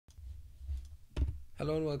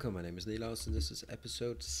Hello and welcome, my name is Nilaus and this is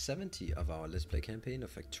episode 70 of our Let's Play campaign of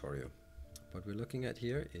Factorio. What we're looking at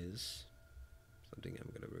here is something I'm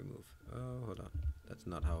going to remove. Oh, hold on. That's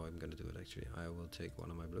not how I'm going to do it actually. I will take one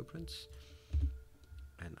of my blueprints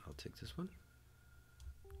and I'll take this one,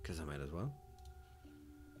 because I might as well.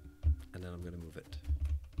 And then I'm going to move it.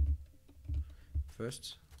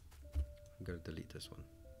 First, I'm going to delete this one,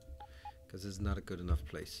 because it's not a good enough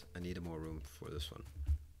place. I need more room for this one.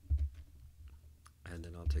 And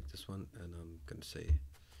then I'll take this one and I'm going to say,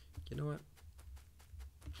 you know what?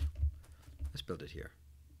 Let's build it here.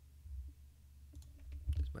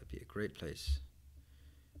 This might be a great place.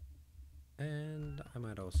 And I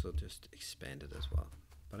might also just expand it as well.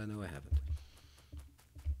 But I know I haven't.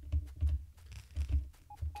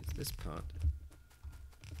 Because this part,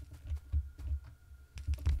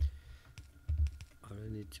 I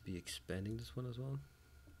really need to be expanding this one as well.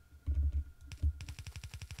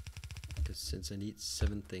 Because since I need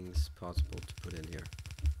 7 things possible to put in here,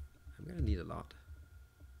 I'm gonna need a lot.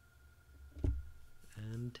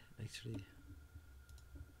 And actually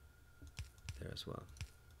there as well.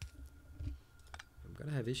 I'm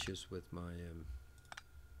gonna have issues with my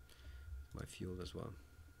my fuel as well.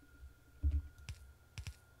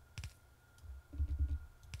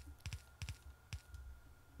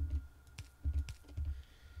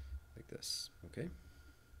 Like this, okay?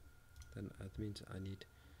 Then that means I need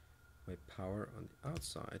my power on the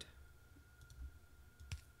outside.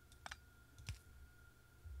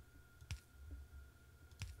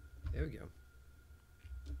 There we go.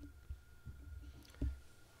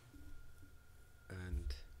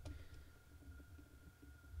 And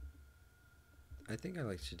I think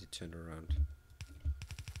I'll actually turn it around.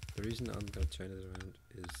 The reason I'm going to turn it around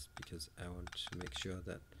is because I want to make sure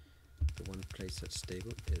that the one place that's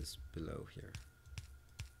stable is below here.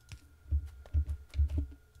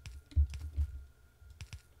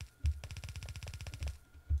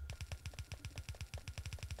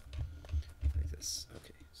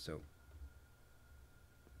 Okay, so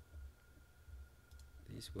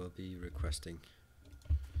these will be requesting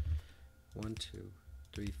 1, 2,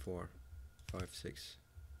 3, 4, 5, 6.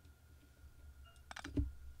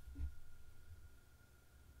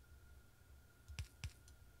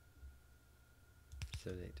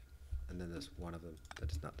 7, 8. And then there's one of them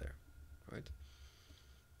that is not there, right?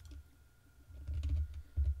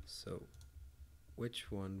 So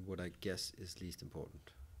which one would I guess is least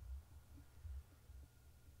important?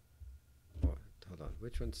 Hold on,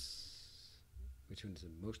 which one's the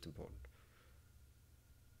most important?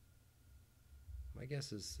 My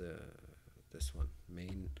guess is this one,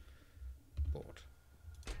 main board.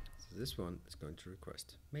 So this one is going to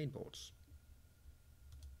request main boards.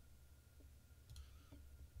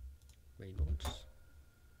 Main boards.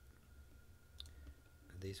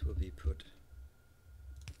 And these will be put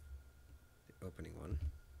the opening one.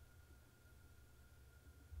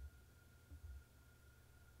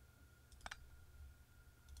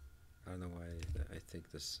 I don't know why I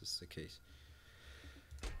think this is the case.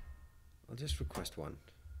 I'll just request one.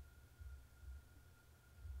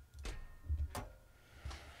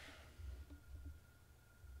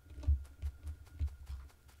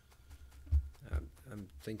 I'm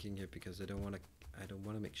thinking here because I don't want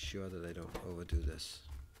to make sure that I don't overdo this.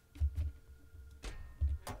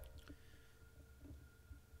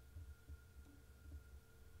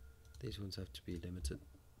 These ones have to be limited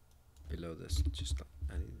below this, just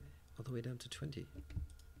all the way down to 20.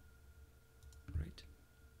 Right?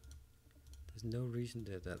 There's no reason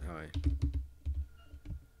they're that high.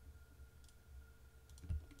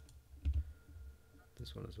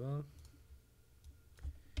 This one as well.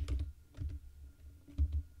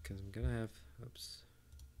 Because I'm gonna have, oops.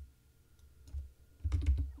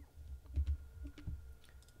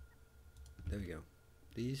 There we go.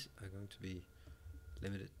 These are going to be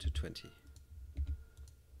limited to 20.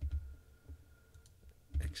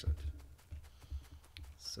 Excellent.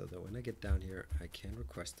 So that when I get down here, I can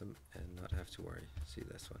request them and not have to worry. See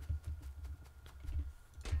this one.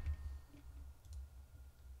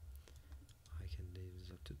 I can leave this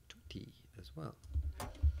up to 20 as well.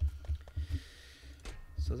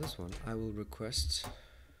 So this one I will request.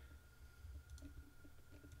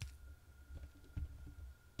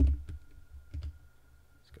 Let's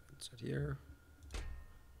go inside here.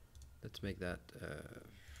 Let's make that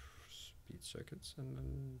speed circuits and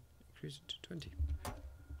then increase it to 20.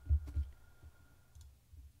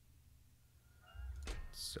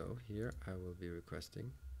 So here I will be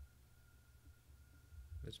requesting,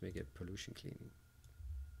 let's make it pollution cleaning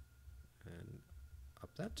and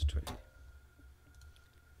up that to 20.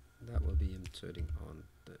 That will be inserting on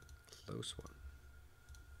the close one.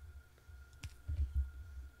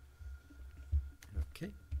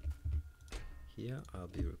 here I'll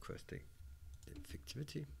be requesting the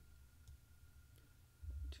effectivity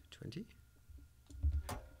to 20,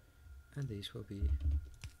 and these will be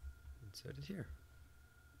inserted here.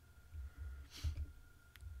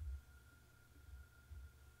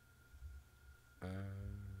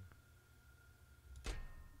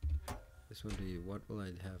 This will be, what will I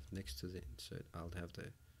have next to the insert? I'll have the,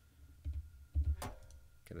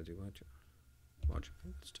 can I do module? Module,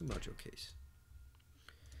 let's do module case.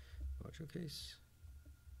 Module case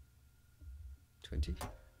 20,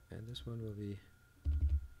 and this one will be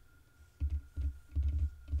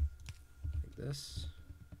like this.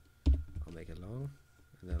 I'll make it long,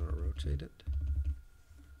 and then I'll rotate it.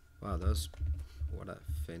 Wow, that's, what a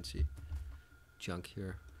fancy junk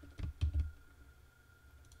here.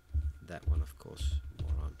 That one, of course,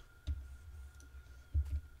 more on.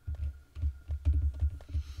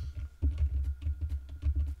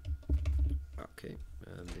 Okay,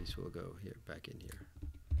 and these will go here, back in here,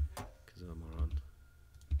 because I'm more on.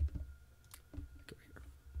 Go here.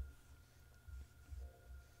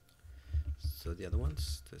 So the other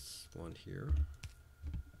ones, this one here,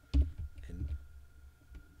 and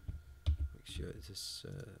make sure it is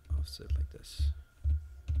offset like this.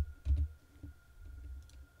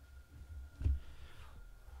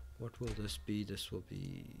 What will this be? This will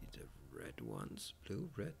be the red ones.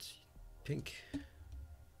 Blue, red, pink.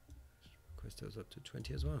 Request those up to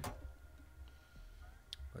 20 as well.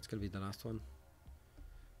 What's going to be the last one?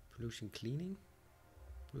 Pollution cleaning?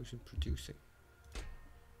 Pollution producing.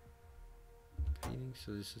 Cleaning,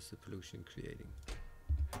 so this is the pollution creating.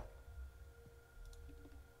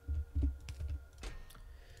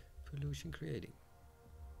 Pollution creating.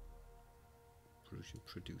 Pollution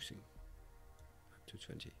producing. Up to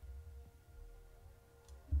 20.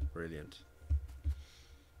 Brilliant.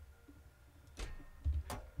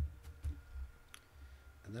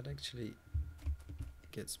 And that actually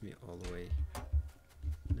gets me all the way.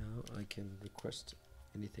 Now I can request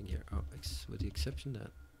anything here. Oh, with the exception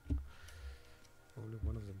that only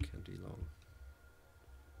one of them can be long.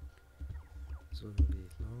 This one will be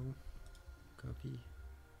long. Copy.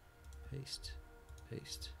 Paste.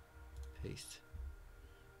 Paste. Paste.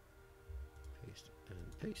 Paste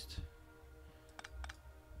and paste.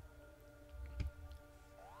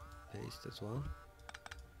 Paste as well.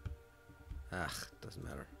 Ah, doesn't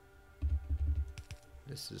matter.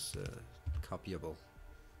 This is copyable.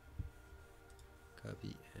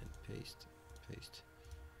 Copy and paste, paste.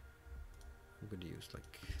 I'm going to use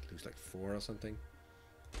like 4 or something.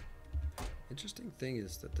 Interesting thing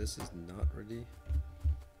is that this is not really.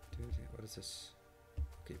 What is this?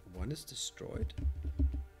 Okay, 1 is destroyed.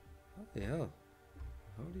 How the hell?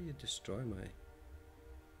 How do you destroy my?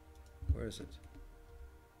 Where is it?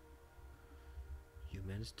 You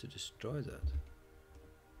managed to destroy that.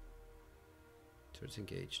 Turret's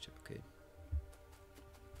engaged. Okay.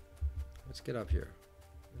 Let's get up here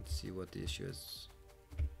and see what the issue is.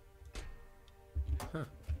 Huh.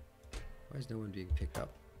 Why is no one being picked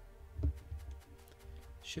up?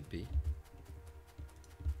 Should be.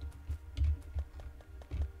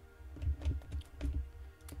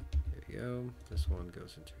 There we go. This one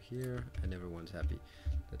goes into here and everyone's happy.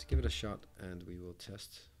 Let's give it a shot and we will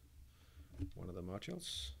test one of the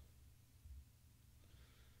modules.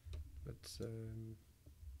 Let's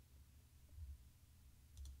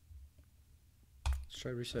try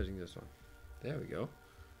restarting this one. There we go.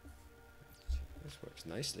 This works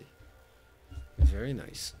nicely. Very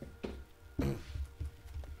nice. I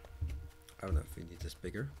don't know if we need this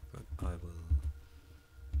bigger, but I will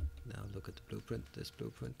now look at the blueprint. This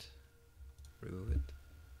blueprint. Remove it.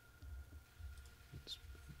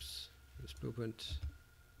 Oops. This blueprint.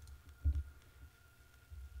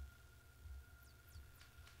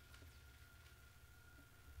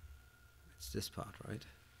 This part, right?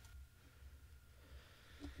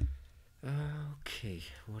 Okay,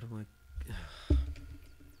 what am I?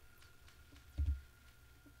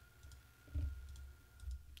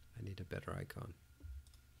 I need a better icon.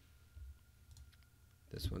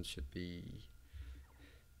 This one should be.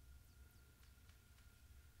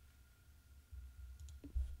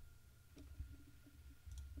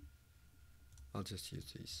 I'll just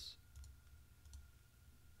use these.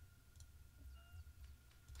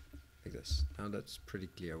 Like this. Now that's pretty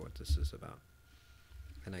clear what this is about.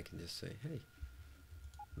 And I can just say, hey,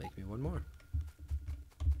 make me one more.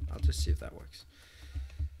 I'll just see if that works.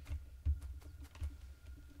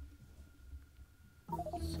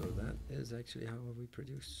 So that is actually how we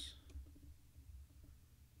produce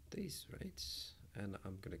these, right? And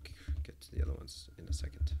I'm gonna get to the other ones in a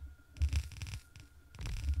second.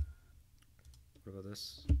 What about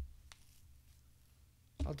this?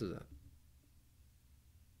 I'll do that.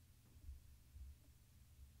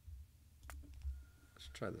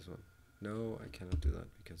 try this one. No, I cannot do that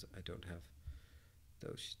because I don't have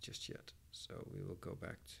those just yet. So we will go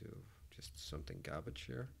back to just something garbage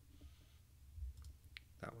here.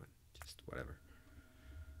 That one, just whatever.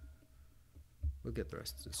 We'll get the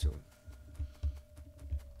rest soon.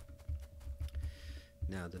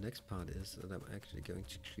 Now the next part is that I'm actually going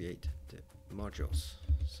to create the modules.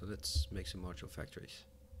 So let's make some module factories.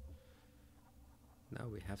 Now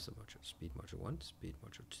we have some modules, speed module 1, speed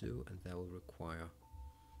module 2, and that will require,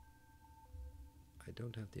 I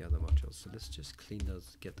don't have the other modules, so let's just clean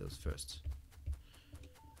those, get those first.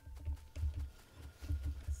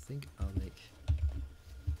 I think I'll make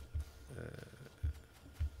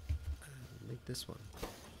this one.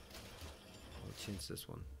 I'll change this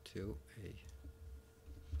one to a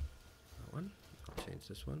one. I'll change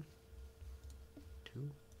this one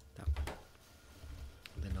to that one.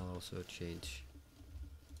 And then I'll also change.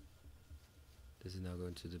 This is now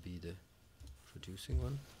going to be the producing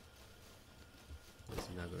one. This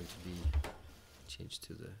is now going to be changed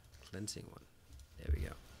to the cleansing one. There we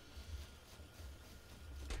go.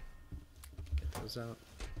 Get those out.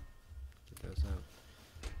 Get those out.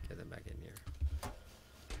 Get them back in here.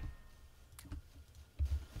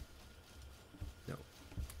 No.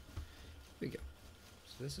 Here we go.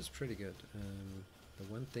 So this is pretty good. The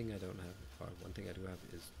one thing I don't have, or one thing I do have,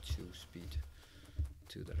 is 2 speed.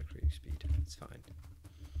 2 that are creating speed. It's fine.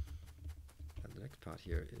 And the next part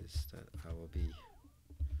here is that I will be.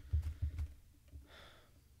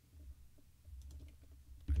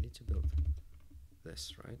 I need to build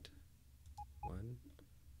this, right? 1.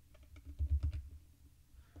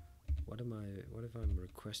 What if I'm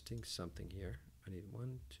requesting something here? I need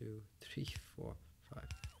 1, 2, 3, 4, 5,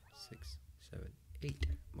 6, 7, 8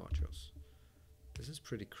 modules. This is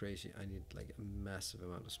pretty crazy. I need like a massive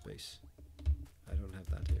amount of space. I don't have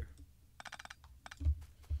that here.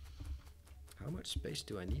 How much space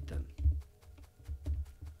do I need then?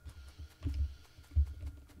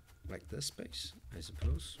 Like this space, I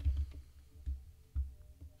suppose.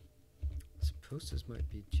 I suppose this might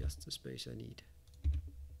be just the space I need.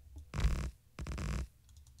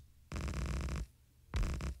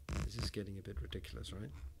 This is getting a bit ridiculous,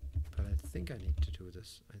 right? But I think I need to do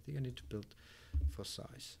this. I think I need to build for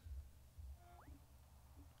size.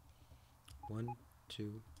 1,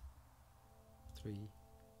 2, 3,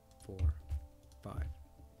 4, 5.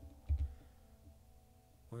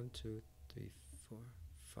 1, 2, 3, 4,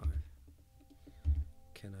 5.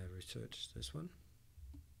 Can I research this one?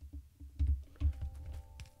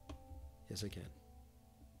 Yes, I can.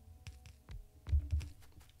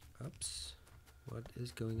 Oops. What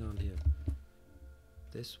is going on here?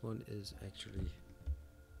 This one is actually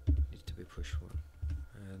needs to be push 1,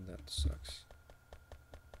 and that sucks.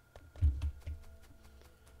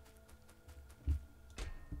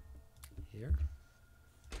 Here,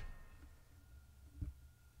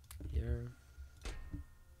 here,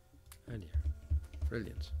 and here.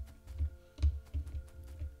 Brilliant.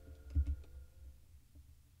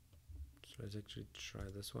 So let's actually try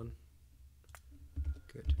this one.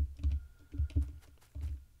 Good.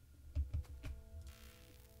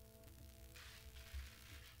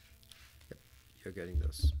 Yep, you're getting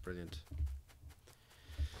those. Brilliant.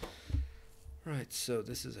 Right, so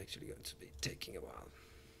this is actually going to be taking a while.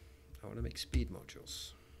 I want to make speed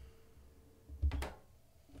modules.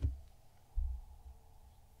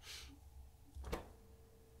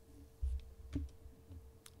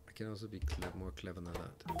 I can also be more clever than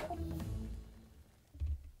that.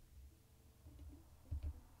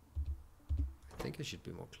 I think I should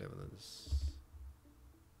be more clever than this.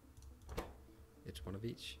 It's 1 of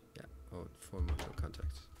each. Yeah. Oh, 4 module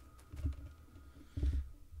contacts.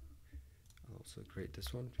 I'll also create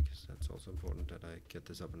this one because that's also important that I get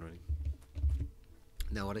this up and running.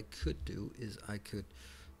 Now what I could do is I could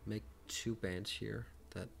make 2 bands here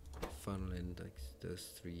that funnel in like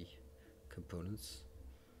those 3 components,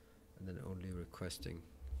 and then only requesting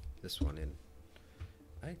this one in.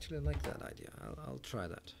 I actually like that idea. I'll try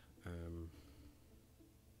that.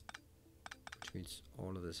 Which means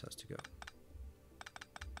all of this has to go.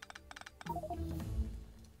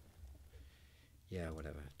 Yeah,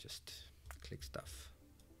 whatever. Just click stuff.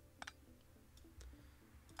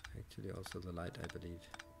 Actually, also the light, I believe.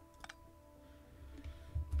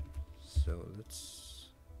 So let's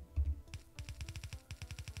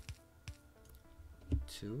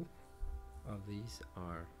 2 of these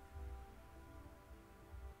are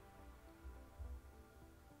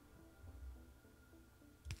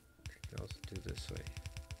I can also do this way,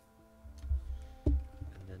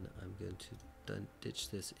 and then I'm going to then ditch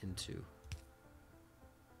this into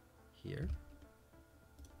here.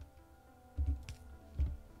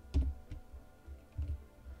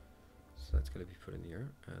 going to be put in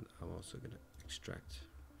here, and I'm also going to extract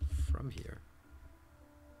from here,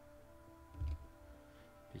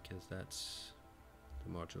 because that's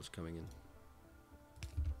the modules coming in.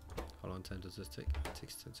 How long time does this take? It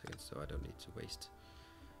takes 10 seconds, so I don't need to waste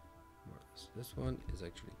more of this. This one is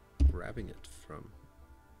actually grabbing it from,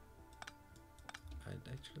 I'd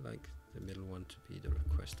actually like the middle one to be the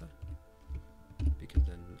requester, because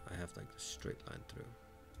then I have like the straight line through.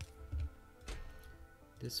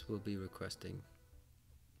 This will be requesting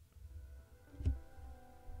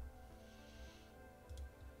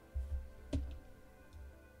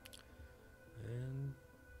and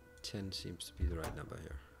 10 seems to be the right number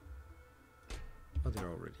here. Oh, they're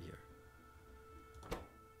already here.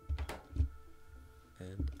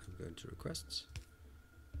 And I'm going to requests,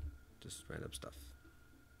 just random stuff.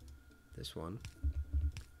 This one,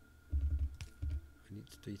 I need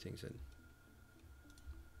 3 things in.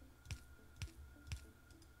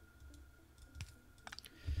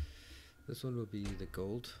 This one will be the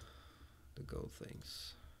gold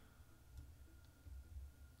things.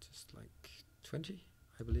 Just like 20,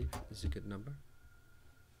 I believe, is a good number.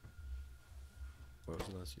 What was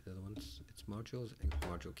the last the other ones? It's modules and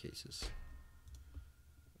module cases.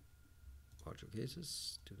 Module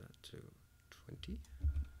cases, do that to 20.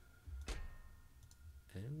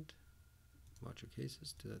 And module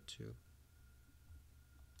cases, do that to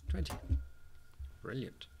 20.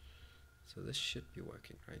 Brilliant. So this should be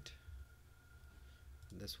working, right?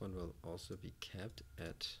 And this one will also be capped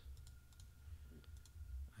at,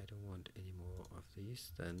 I don't want any more of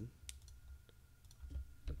these, then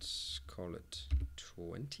let's call it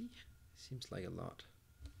 20. Seems like a lot.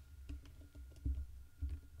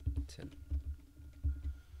 10.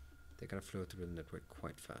 They're gonna flow through the network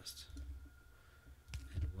quite fast.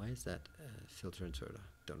 And why is that filter inserter?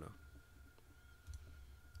 Don't know.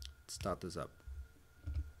 Let's start this up.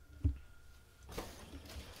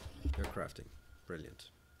 They're crafting. Brilliant.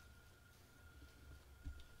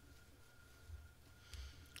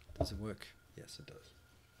 Does it work? Yes, it does.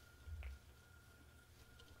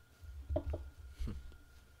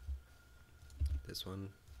 This one,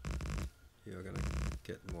 you're gonna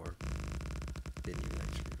get more. Didn't even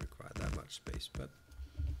actually require that much space, but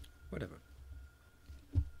whatever.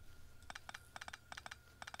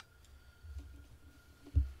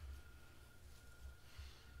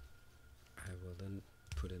 I will then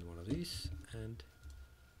put in one of these and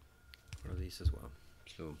one of these as well.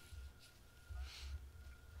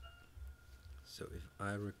 So if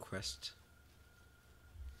I request,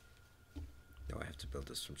 no, I have to build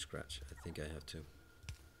this from scratch. I think I have to.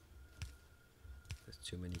 There's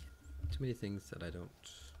too many things that I don't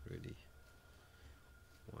really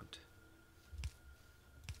want.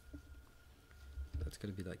 That's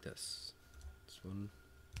gonna be like this. This one.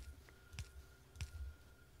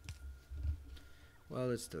 Well,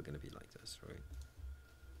 it's still gonna be like this, right?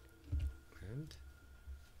 And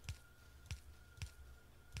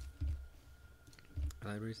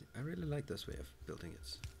I really like this way of building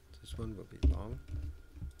it. This one will be long.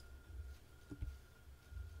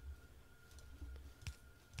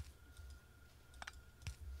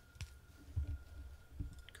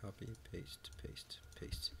 Copy, paste, paste,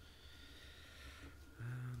 paste.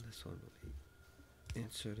 And this one will be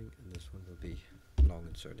inserting, and this one will be long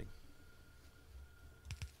inserting.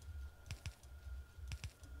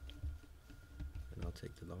 And I'll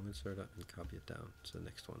take the long inserter and copy it down to the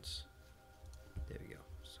next ones. There we go.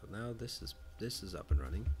 So now this is up and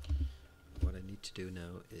running. What I need to do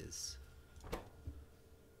now is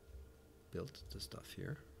build the stuff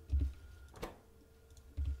here.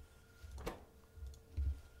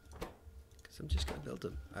 Because I'm just gonna build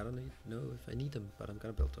them. I don't know if I need them, but I'm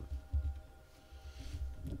gonna build them.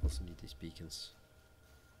 Also need these beacons.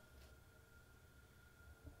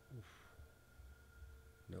 Oof.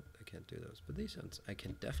 Nope, I can't do those. But these ones I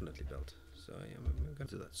can definitely build. So I'm gonna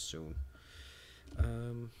do that soon.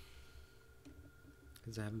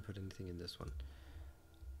 Because I haven't put anything in this one.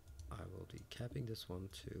 I will be capping this one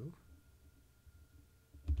to,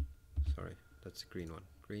 sorry, that's the green one.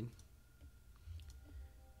 Green,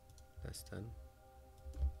 less than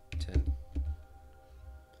 10.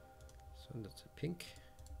 So that's a pink.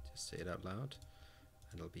 Just say it out loud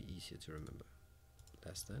and it'll be easier to remember.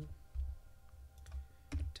 Less than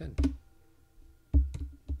 10.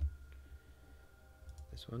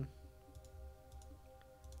 This one,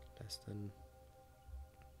 less than,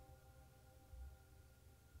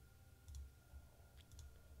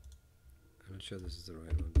 I'm not sure this is the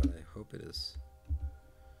right one, but I hope it is.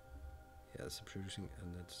 Yeah, it's producing,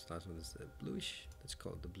 and that's last one is the bluish. Let's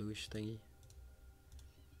call it the bluish thingy.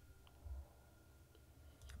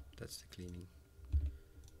 Yep, that's the cleaning.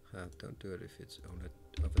 Don't do it if it's over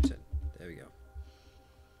 10. There we go.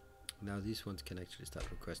 Now these ones can actually start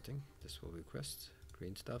requesting. This will request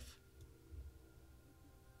green stuff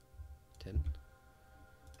 10,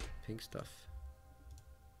 pink stuff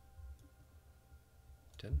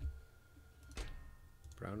 10,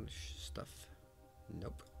 brownish stuff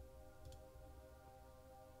nope,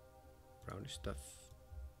 brownish stuff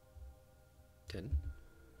 10,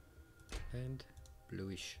 and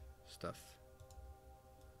bluish stuff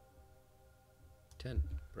 10.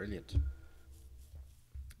 Brilliant.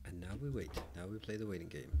 And now we wait. Now we play the waiting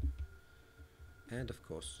game. And of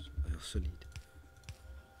course, I also need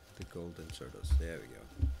the gold inserters. There we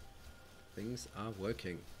go. Things are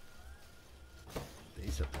working.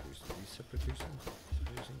 These are producing. These are producing.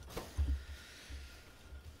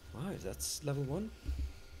 Wow, that's level 1.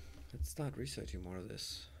 Let's start researching more of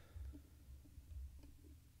this.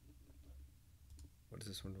 What is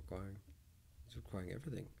this one requiring? It's requiring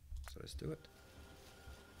everything. So let's do it.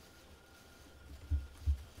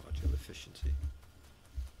 Module efficiency.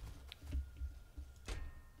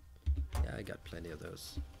 Yeah, I got plenty of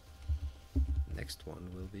those. Next one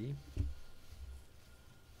will be,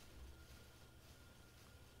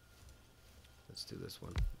 let's do this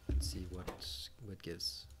one and see what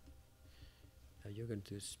gives. Now you're going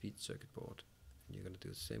to do speed circuit board, and you're going to do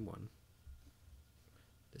the same one.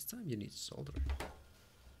 This time you need solder.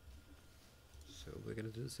 So we're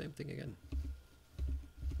going to do the same thing again.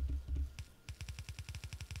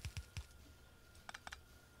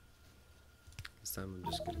 This time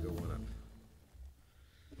I'm just going to go one up.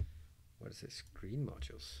 What is this? Green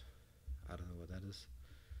modules. I don't know what that is.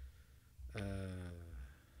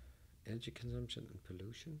 Energy consumption and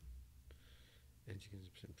pollution. Energy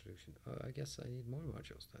consumption and pollution. Oh, I guess I need more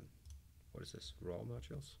modules then. What is this? Raw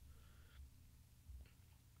modules?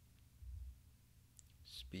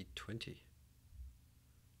 Speed 20.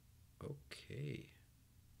 Okay.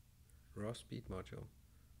 Raw speed module.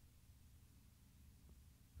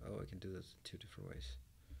 Oh, I can do this in 2 different ways.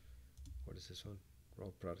 What is this one?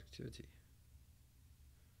 Raw productivity.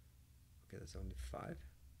 Okay, that's only 5.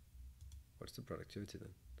 What's the productivity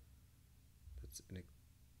then? That's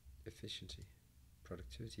efficiency.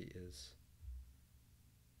 Productivity is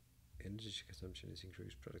energy consumption is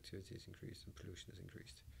increased, productivity is increased, and pollution is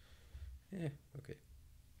increased. Yeah, okay.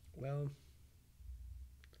 Well,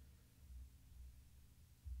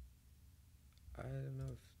 I don't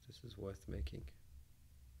know if this is worth making.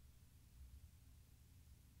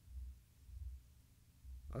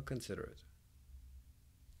 I'll consider it.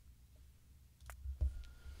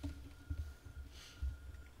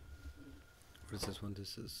 What is this one?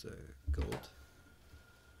 This is gold.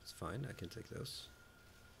 It's fine, I can take those.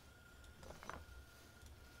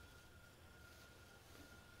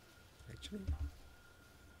 Actually,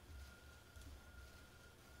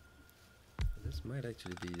 this might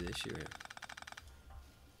actually be the issue here.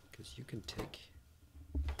 Because you can take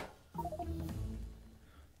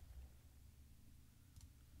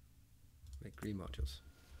make green modules.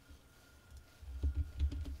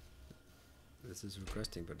 This is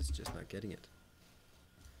requesting, but it's just not getting it.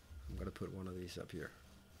 I'm gonna put one of these up here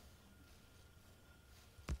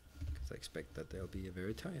because I expect that they'll be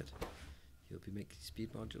very tired. He'll be making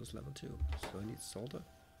speed modules level 2, so I need solder.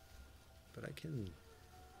 But I can.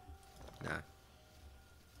 Nah.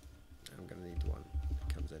 I'm gonna need one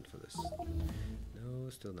that comes in for this. No,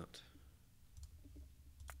 still not.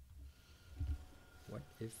 What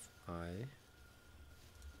if I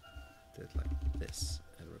did like this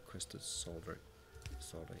and requested solder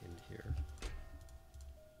in here?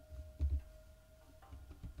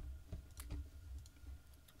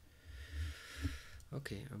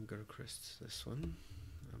 Okay, I'm gonna request this one.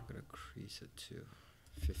 I'm gonna increase it to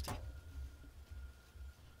 50.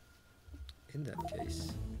 In that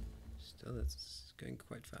case, still that's going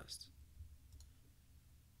quite fast.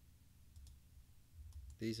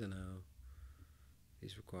 These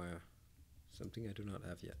require something I do not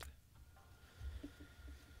have yet.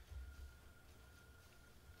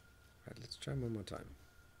 Right, let's try one more time.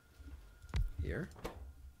 Here,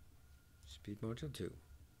 speed module 2.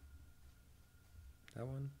 That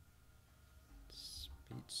one,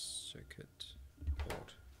 speed circuit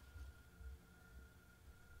board.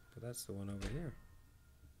 But that's the one over here.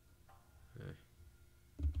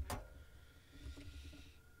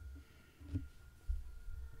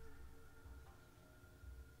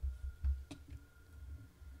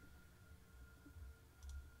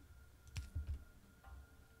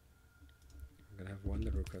 I'm gonna have one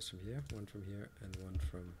that requests from here, one from here, and one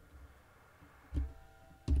from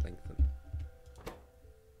lengthen.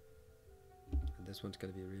 And this one's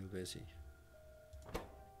gonna be real busy.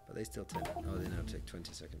 Are they still 10? Oh, they now take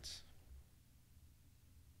 20 seconds.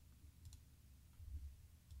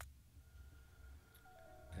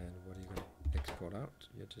 And what are you going to export out?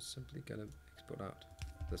 You're just simply going to export out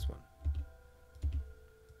this one. We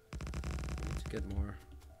need to get more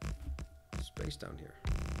space down here.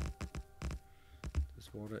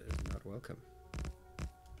 This water is not welcome.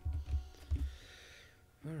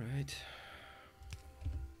 Alright.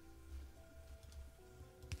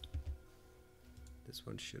 This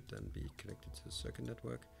one should then be connected to the circuit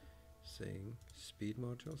network, saying speed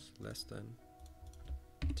modules less than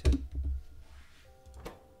 10.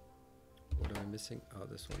 What am I missing? Oh,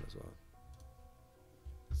 this one as well.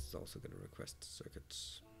 This is also going to request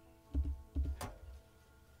circuits.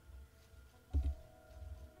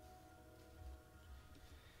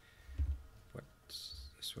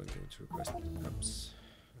 What's this one going to request? Ups.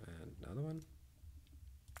 And another one.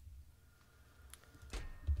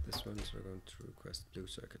 This one's we're going to request blue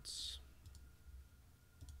circuits.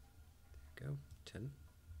 There you go, 10.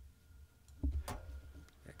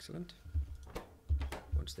 Excellent.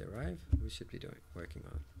 Once they arrive, we should be working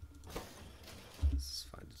on it. This is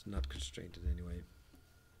fine, it's not constrained in any way.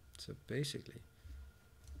 So basically,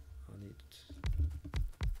 I'll need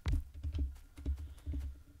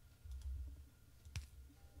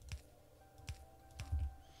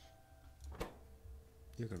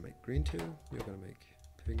you're gonna make green 2, you're gonna make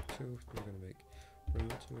pink 2, you're gonna make brown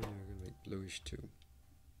 2, and you're gonna make bluish 2.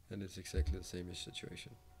 And it's exactly the same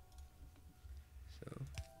situation. So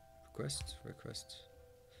request.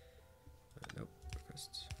 Nope,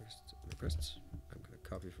 request. I'm gonna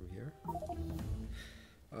copy from here.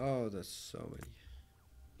 Oh, there's so many.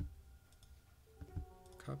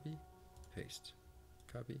 Copy, paste,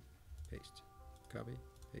 copy, paste, copy,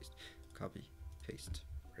 paste, copy, paste.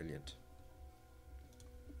 Brilliant.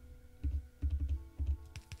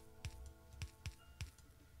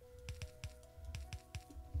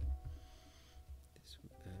 This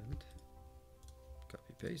and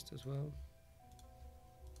copy paste as well.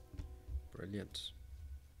 Brilliant.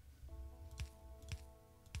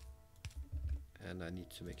 And I need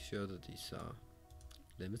to make sure that these are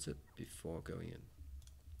limited before going in.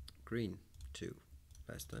 Green 2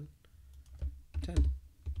 less than 10.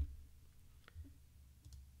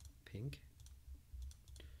 Pink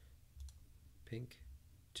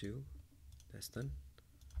 2 less than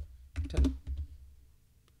 10.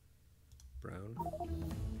 Brown,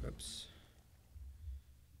 oops,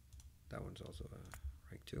 that one's also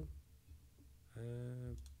rank 2.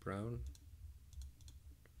 Brown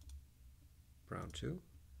 2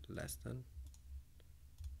 less than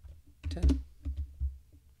 10.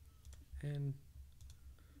 And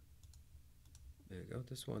there we go,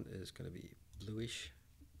 this one is going to be bluish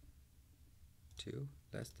 2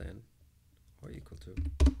 less than or equal to,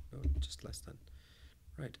 no, just less than.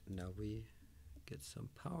 Right, now we get some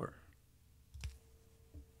power.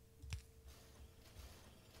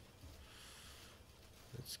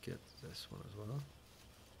 Let's get this one as well.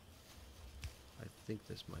 I think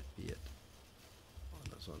this might be it on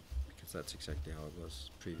this one, because that's exactly how it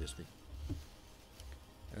was previously.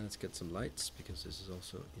 And let's get some lights, because this is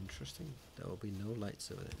also interesting. There will be no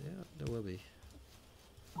lights over there. Yeah, there will be.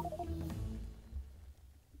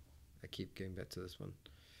 I keep going back to this one.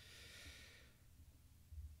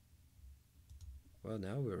 Well,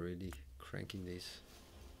 now we're really cranking these.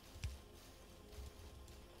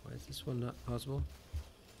 Why is this one not possible?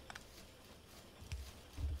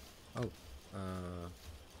 Oh,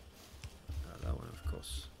 that one, of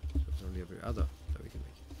course. So it's only every other that we can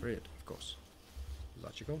make. Brilliant, of course.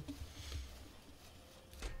 Logical.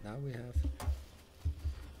 Now we have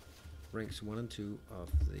ranks 1 and 2 of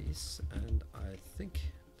these, and I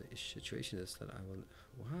think the situation is that I will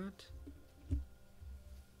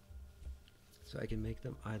so I can make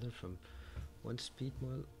them either from one speed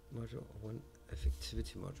module or one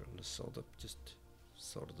effectivity module, and just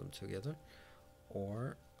solder them together,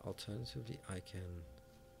 or alternatively I can.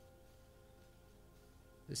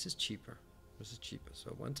 This is cheaper.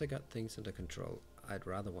 So once I got things under control, I'd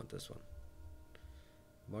rather want this one.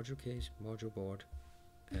 Module case, module board,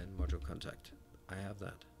 and module contact. I have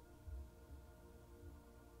that.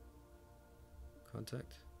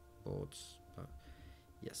 Contact, boards,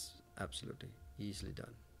 yes, absolutely, easily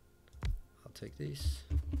done. I'll take these,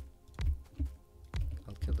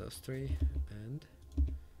 I'll kill those 3, and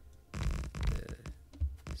the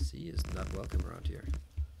C is not welcome around here.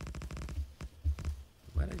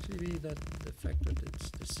 It might actually be that the fact that it's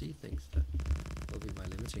the C things that will be my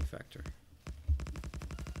limiting factor.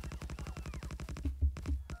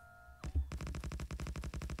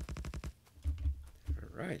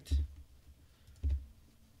 Right,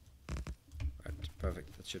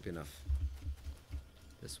 Perfect, that should be enough.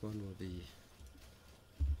 This one will be...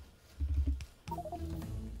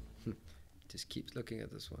 Just keeps looking at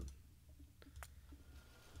this one.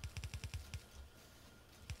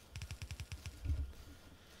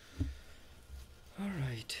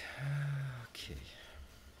 Alright, okay.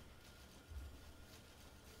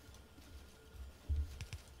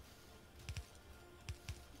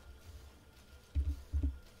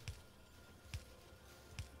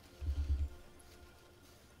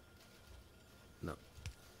 No.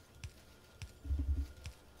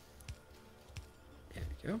 There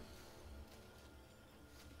we go.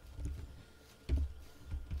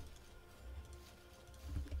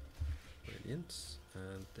 Brilliant.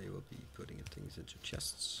 And they will be putting things into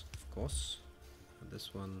chests, of course. And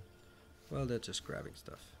this one, well, they're just grabbing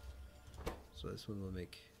stuff. So this one will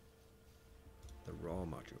make the raw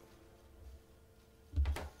module.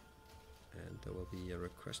 And there will be a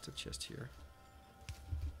requested chest here.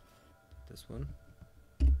 This one.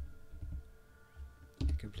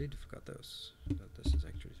 I completely forgot those. That this is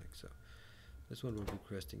actually like so. This one will be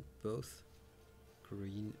requesting both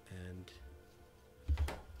green and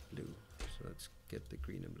blue. So let's get the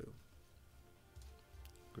green and blue.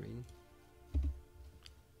 Green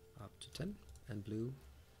up to 10 and blue.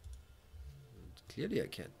 And clearly I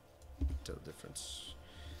can't tell the difference.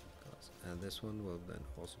 And this one will then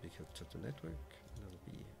also be hooked to the network.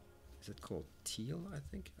 It'll be, is it called teal? I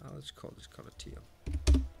think. Let's call this color teal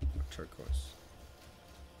or turquoise.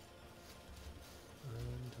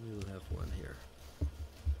 And we will have one here.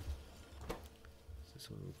 This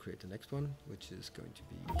one will create the next one, which is going to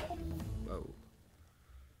be, whoa.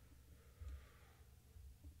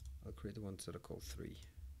 I'll create the ones that are called 3.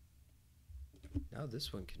 Now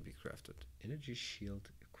this one can be crafted. Energy shield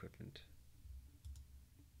equipment.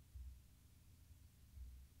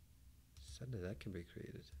 Suddenly that can be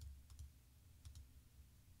created.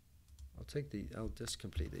 I'll just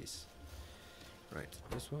complete these. Right,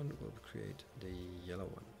 this one will create the yellow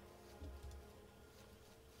one.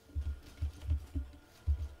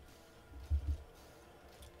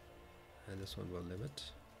 And this one will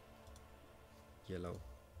limit yellow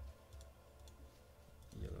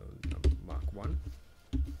mark 1.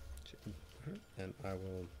 And I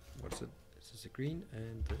will, what's it? This is a green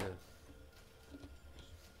and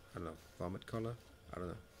I don't know, vomit color, I don't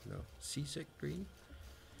know, no, seasick green.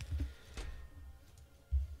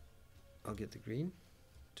 I'll get the green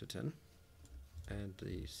to 10 and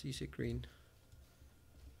the seasick green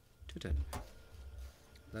to 10.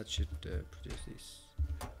 That should produce these.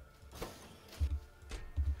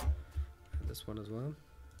 And this one as well.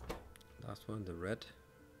 Last one, the red.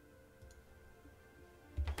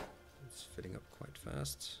 It's filling up quite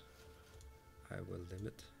fast. I will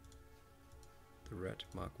limit the red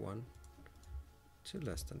mark 1 to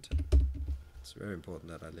less than 10. It's very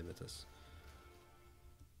important that I limit this.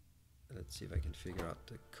 Let's see if I can figure out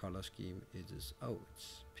the color scheme. It is, oh,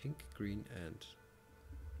 it's pink, green, and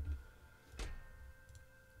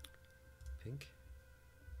pink,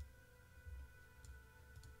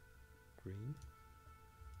 green,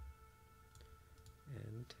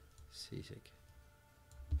 and seasick.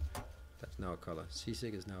 That's now a color.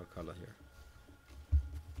 Seasick is now a color here.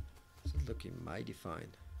 This is looking mighty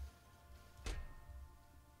fine.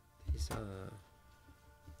 These are,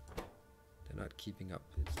 they're not keeping up.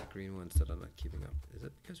 It's the green ones that are not keeping up. Is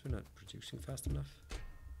it because we're not producing fast enough?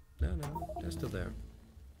 No, they're still there.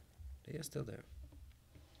 They are still there.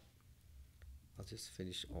 I'll just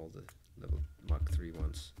finish all the level Mark 3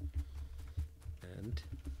 ones. And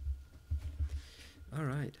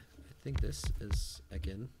alright, I think this is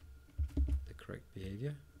again the correct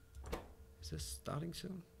behavior. Is this starting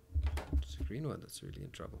soon? It's a green one that's really in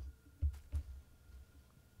trouble.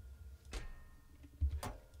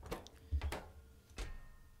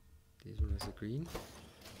 These ones are green.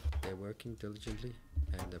 They're working diligently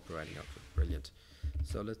and they're providing output. Brilliant.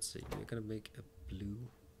 So let's see. We're gonna make a blue.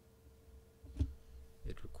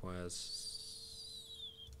 It requires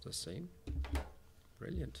the same.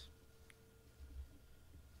 Brilliant.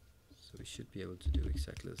 So we should be able to do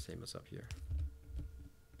exactly the same as up here.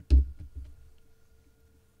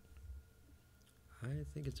 I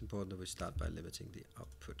think it's important that we start by limiting the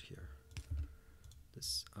output here.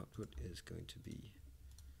 This output is going to be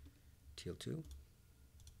TL2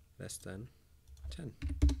 less than 10.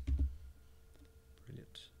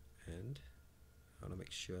 Brilliant. And I want to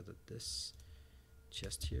make sure that this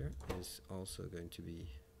chest here is also going to be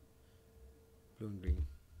blue and green.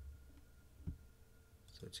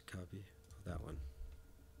 So it's a copy of that one.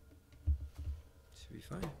 Should be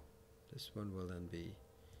fine. This one will then be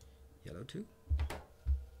yellow 2.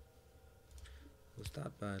 We'll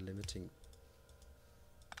start by limiting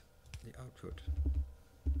the output.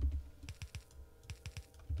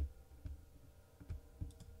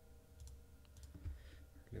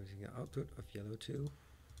 Limiting the output of yellow 2.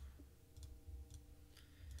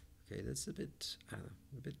 Okay, that's a bit, I don't know,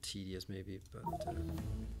 a bit tedious maybe, but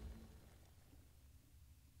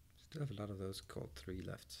still have a lot of those called 3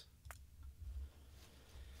 left.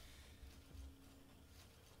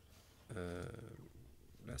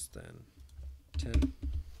 Less than 10. And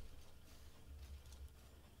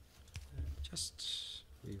just,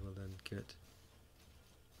 we will then get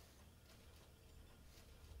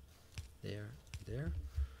there, there.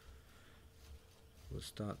 We'll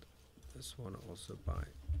start this one also by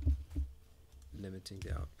limiting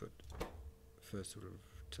the output. First we'll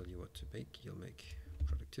tell you what to make. You'll make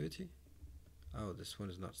productivity. Oh, this one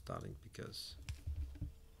is not starting because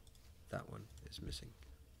that one is missing.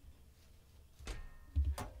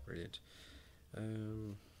 Brilliant.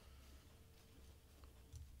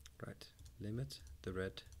 Right, limit the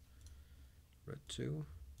red 2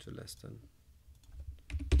 to less than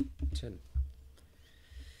 10.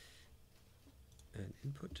 And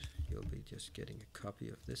input, you'll be just getting a copy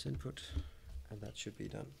of this input, and that should be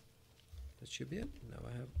done. That should be it. Now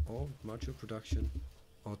I have all module production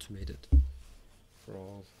automated for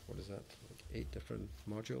all, what is that, like 8 different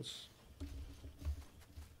modules.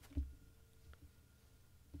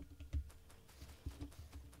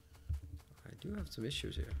 I do have some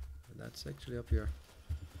issues here, and that's actually up here.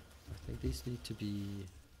 I think these need to be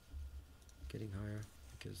getting higher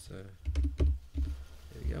because there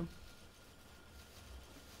we go.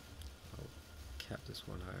 I'll cap this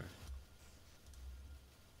one higher.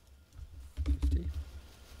 50.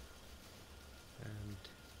 And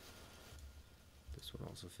this one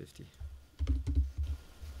also 50.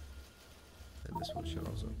 And this one should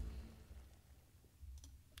also.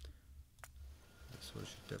 This one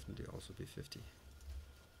should definitely also be 50.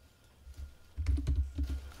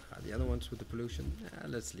 The other ones with the pollution,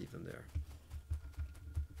 let's leave them there.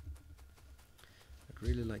 I'd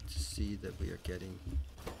really like to see that we are getting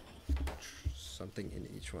something in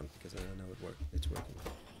each one, because I know it's working.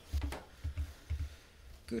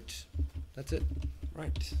 Good, that's it.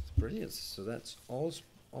 Right, brilliant. So that's all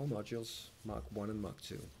modules, Mark 1 and Mark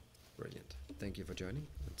 2. Brilliant. Thank you for joining,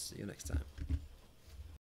 and see you next time.